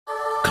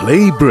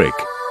Clay brick.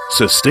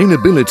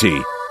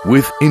 Sustainability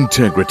with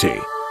integrity.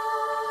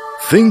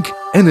 Think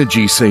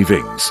energy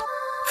savings.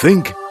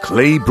 Think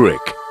clay brick.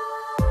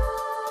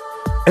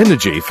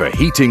 Energy for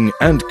heating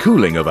and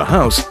cooling of a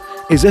house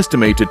is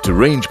estimated to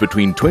range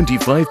between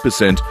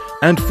 25%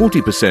 and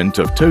 40%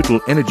 of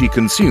total energy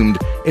consumed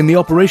in the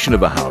operation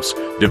of a house,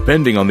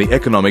 depending on the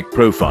economic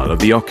profile of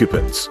the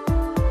occupants.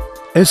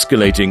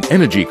 Escalating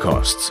energy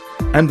costs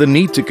and the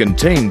need to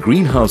contain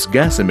greenhouse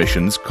gas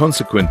emissions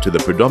consequent to the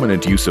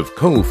predominant use of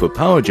coal for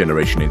power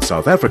generation in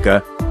South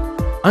Africa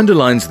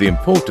underlines the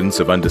importance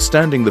of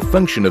understanding the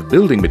function of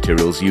building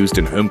materials used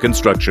in home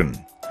construction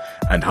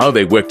and how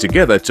they work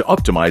together to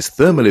optimize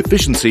thermal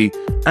efficiency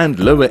and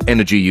lower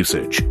energy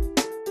usage.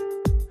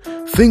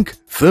 Think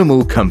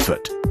thermal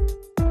comfort.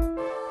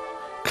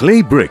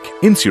 Clay brick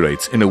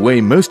insulates in a way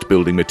most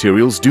building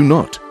materials do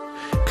not.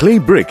 Clay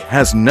brick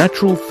has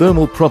natural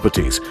thermal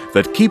properties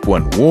that keep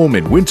one warm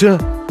in winter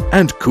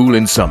and cool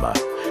in summer,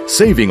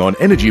 saving on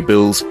energy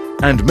bills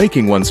and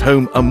making one's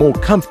home a more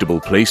comfortable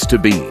place to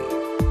be.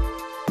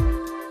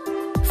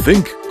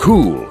 Think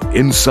cool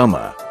in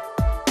summer.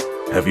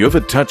 Have you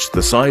ever touched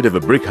the side of a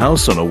brick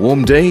house on a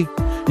warm day?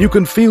 You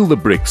can feel the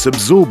bricks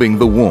absorbing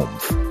the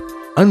warmth.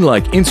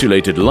 Unlike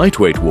insulated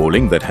lightweight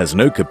walling that has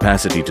no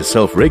capacity to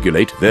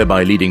self-regulate,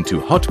 thereby leading to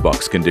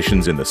hotbox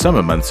conditions in the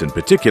summer months in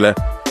particular,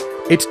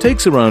 it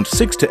takes around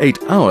 6 to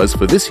 8 hours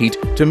for this heat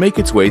to make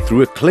its way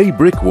through a clay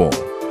brick wall,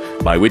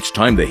 by which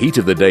time the heat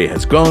of the day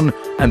has gone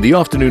and the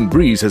afternoon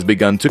breeze has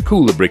begun to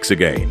cool the bricks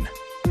again.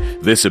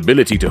 This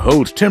ability to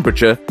hold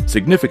temperature,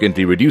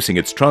 significantly reducing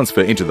its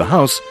transfer into the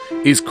house,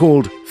 is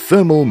called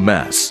thermal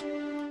mass.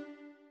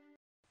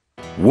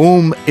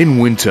 Warm in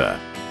winter.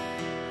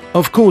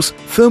 Of course,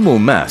 thermal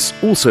mass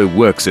also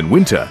works in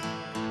winter.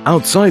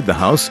 Outside the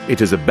house,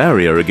 it is a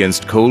barrier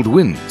against cold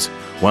winds,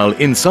 while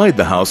inside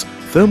the house,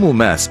 thermal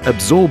mass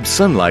absorbs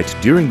sunlight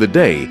during the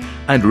day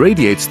and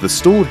radiates the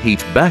stored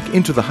heat back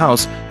into the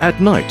house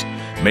at night,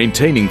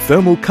 maintaining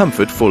thermal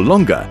comfort for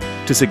longer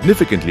to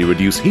significantly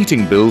reduce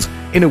heating bills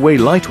in a way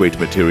lightweight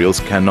materials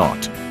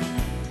cannot.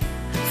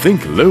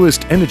 Think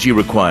lowest energy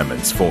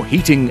requirements for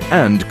heating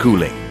and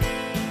cooling.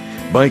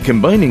 By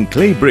combining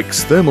clay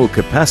brick's thermal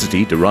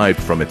capacity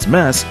derived from its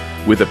mass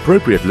with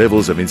appropriate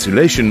levels of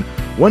insulation,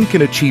 one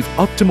can achieve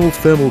optimal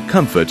thermal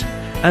comfort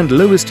and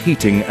lowest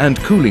heating and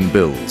cooling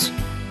bills.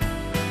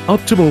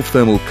 Optimal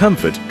thermal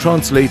comfort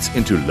translates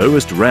into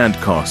lowest rand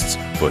costs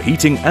for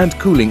heating and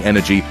cooling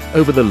energy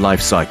over the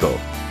life cycle.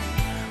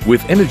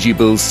 With energy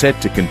bills set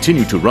to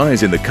continue to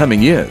rise in the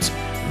coming years,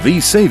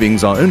 these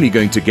savings are only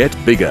going to get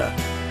bigger.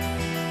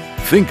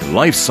 Think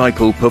life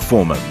cycle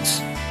performance.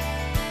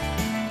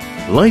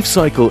 Life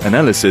cycle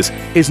analysis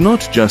is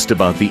not just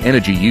about the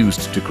energy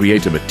used to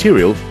create a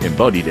material,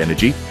 embodied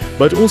energy,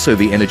 but also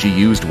the energy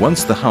used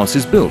once the house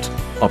is built,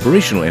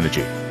 operational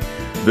energy.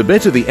 The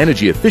better the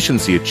energy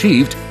efficiency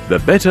achieved, the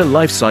better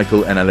life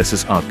cycle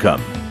analysis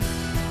outcome.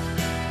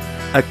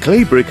 A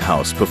clay brick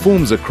house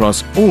performs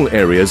across all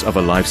areas of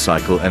a life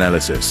cycle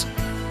analysis.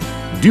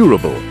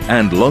 Durable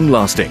and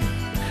long-lasting.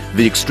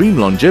 The extreme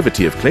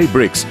longevity of clay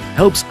bricks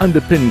helps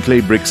underpin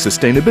clay brick's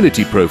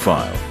sustainability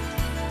profile.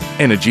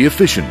 Energy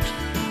efficient.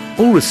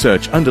 All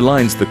research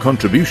underlines the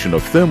contribution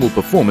of thermal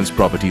performance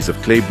properties of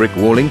clay brick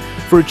walling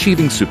for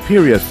achieving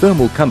superior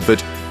thermal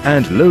comfort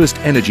and lowest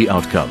energy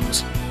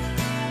outcomes.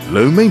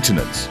 Low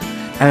maintenance.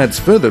 Adds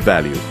further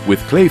value with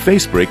clay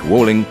face brick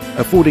walling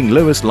affording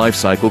lowest life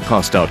cycle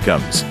cost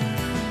outcomes.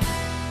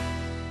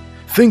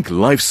 Think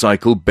life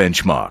cycle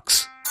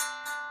benchmarks.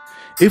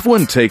 If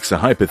one takes a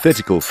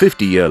hypothetical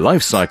 50-year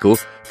life cycle,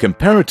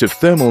 comparative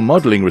thermal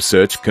modeling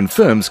research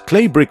confirms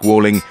clay brick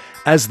walling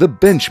as the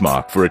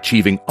benchmark for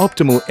achieving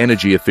optimal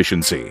energy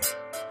efficiency.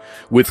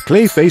 With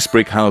clay face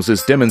brick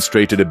houses'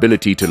 demonstrated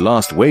ability to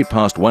last way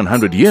past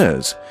 100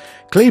 years,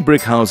 clay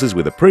brick houses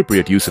with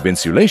appropriate use of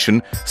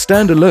insulation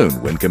stand alone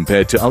when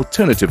compared to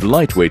alternative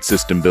lightweight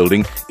system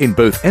building in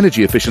both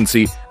energy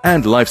efficiency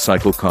and life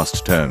cycle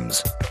cost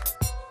terms.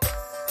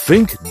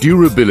 Think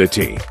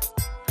durability.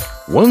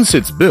 Once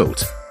it's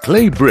built,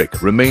 clay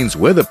brick remains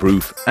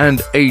weatherproof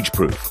and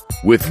age-proof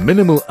with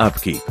minimal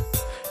upkeep.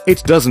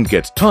 It doesn't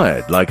get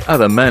tired like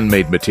other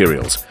man-made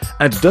materials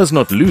and does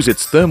not lose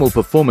its thermal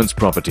performance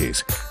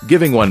properties,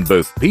 giving one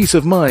both peace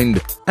of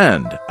mind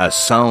and a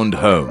sound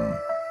home.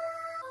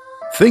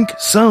 Think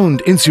sound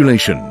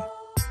insulation.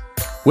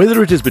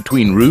 Whether it is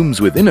between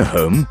rooms within a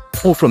home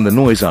or from the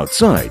noise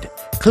outside,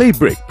 clay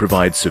brick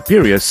provides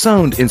superior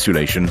sound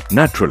insulation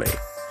naturally.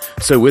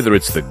 So whether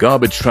it's the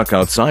garbage truck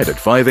outside at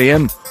 5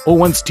 a.m. or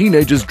one's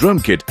teenager's drum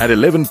kit at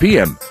 11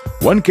 p.m.,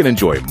 one can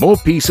enjoy more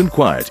peace and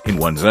quiet in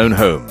one's own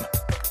home.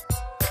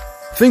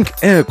 Think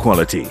air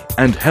quality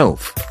and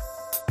health.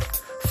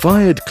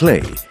 Fired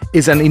clay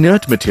is an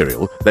inert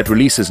material that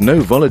releases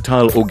no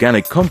volatile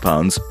organic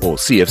compounds or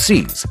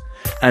CFCs,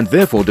 and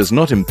therefore does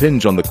not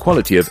impinge on the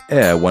quality of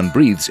air one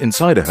breathes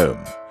inside a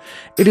home.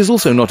 It is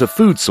also not a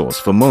food source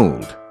for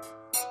mold.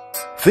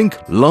 Think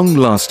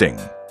long-lasting.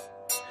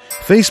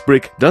 Face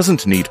brick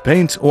doesn't need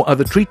paint or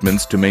other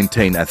treatments to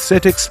maintain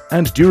aesthetics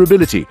and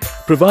durability,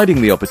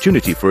 providing the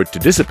opportunity for it to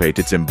dissipate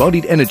its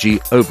embodied energy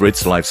over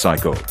its life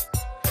cycle.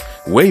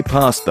 Way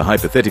past the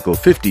hypothetical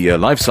 50-year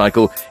life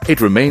cycle, it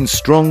remains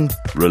strong,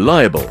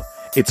 reliable,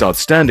 its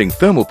outstanding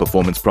thermal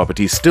performance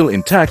properties still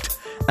intact,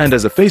 and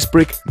as a face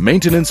brick,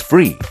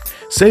 maintenance-free,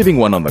 saving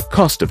one on the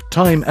cost of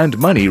time and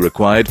money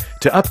required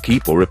to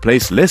upkeep or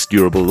replace less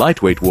durable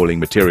lightweight walling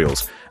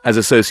materials, as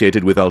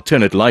associated with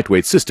alternate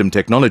lightweight system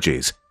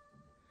technologies.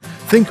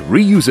 Think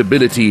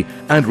reusability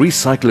and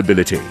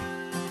recyclability.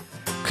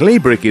 Clay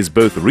brick is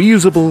both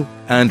reusable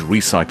and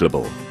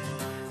recyclable.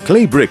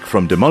 Clay brick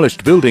from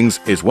demolished buildings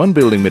is one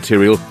building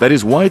material that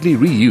is widely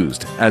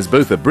reused as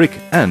both a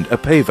brick and a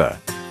paver.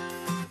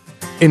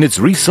 In its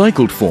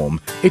recycled form,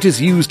 it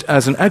is used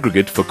as an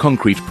aggregate for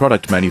concrete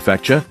product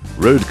manufacture,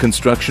 road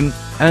construction,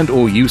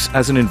 and/or use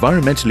as an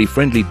environmentally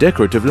friendly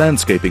decorative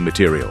landscaping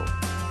material.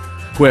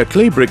 Where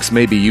clay bricks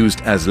may be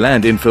used as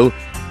land infill,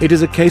 it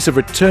is a case of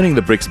returning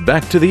the bricks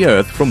back to the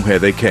earth from where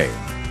they came.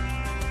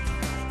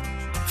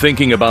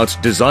 Thinking about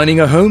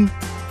designing a home?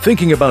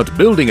 Thinking about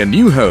building a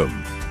new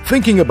home?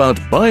 Thinking about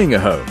buying a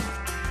home?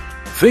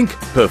 Think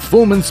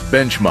performance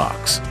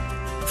benchmarks.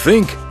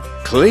 Think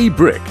clay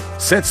brick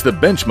sets the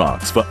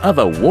benchmarks for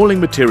other walling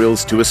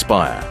materials to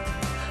aspire.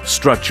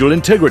 Structural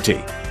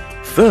integrity,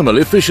 thermal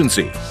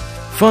efficiency,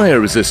 fire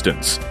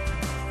resistance.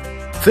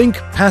 Think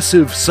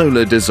passive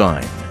solar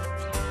design.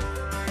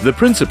 The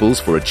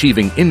principles for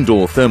achieving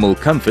indoor thermal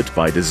comfort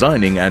by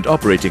designing and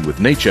operating with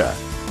nature.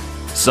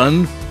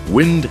 Sun,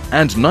 wind,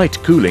 and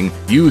night cooling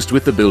used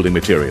with the building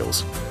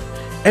materials.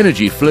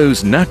 Energy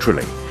flows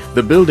naturally,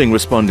 the building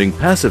responding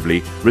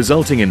passively,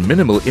 resulting in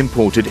minimal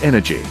imported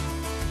energy.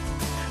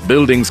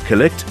 Buildings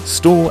collect,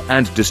 store,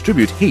 and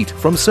distribute heat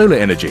from solar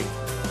energy.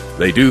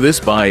 They do this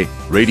by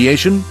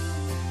radiation,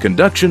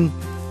 conduction,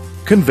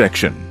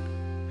 convection.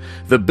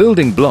 The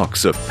building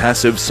blocks of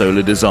passive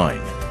solar design.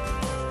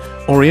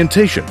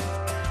 Orientation.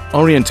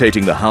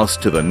 Orientating the house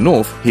to the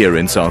north here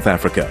in South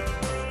Africa.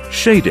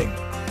 Shading,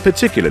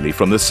 particularly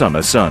from the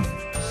summer sun.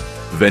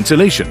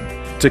 Ventilation,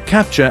 to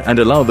capture and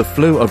allow the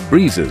flow of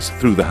breezes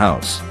through the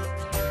house.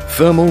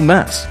 Thermal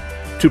mass,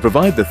 to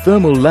provide the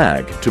thermal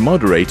lag to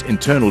moderate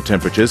internal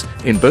temperatures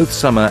in both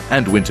summer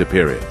and winter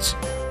periods.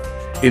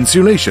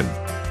 Insulation,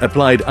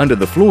 applied under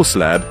the floor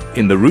slab,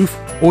 in the roof,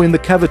 or in the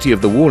cavity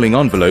of the walling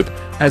envelope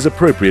as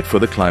appropriate for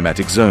the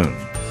climatic zone.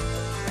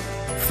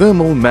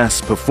 Thermal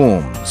mass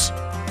performs.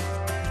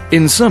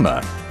 In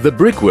summer, the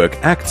brickwork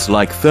acts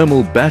like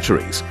thermal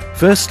batteries,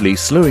 firstly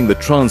slowing the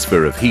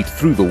transfer of heat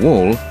through the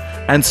wall,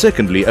 and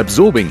secondly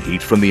absorbing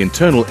heat from the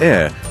internal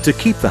air to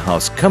keep the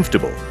house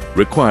comfortable,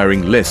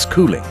 requiring less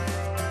cooling.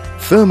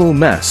 Thermal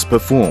mass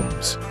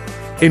performs.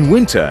 In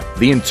winter,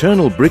 the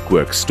internal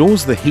brickwork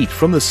stores the heat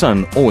from the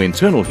sun or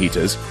internal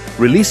heaters,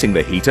 releasing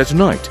the heat at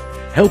night,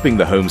 helping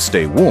the home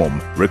stay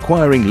warm,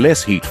 requiring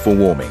less heat for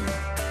warming.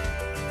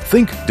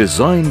 Think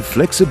design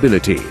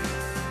flexibility.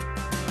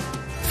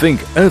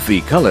 Think earthy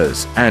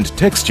colors and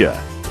texture.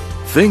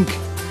 Think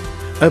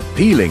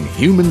appealing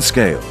human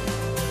scale,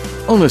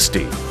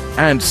 honesty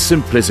and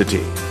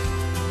simplicity.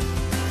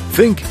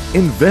 Think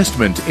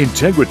investment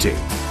integrity.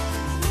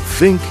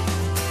 Think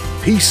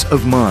peace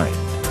of mind.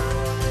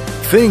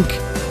 Think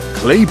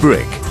clay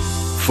brick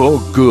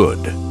for good.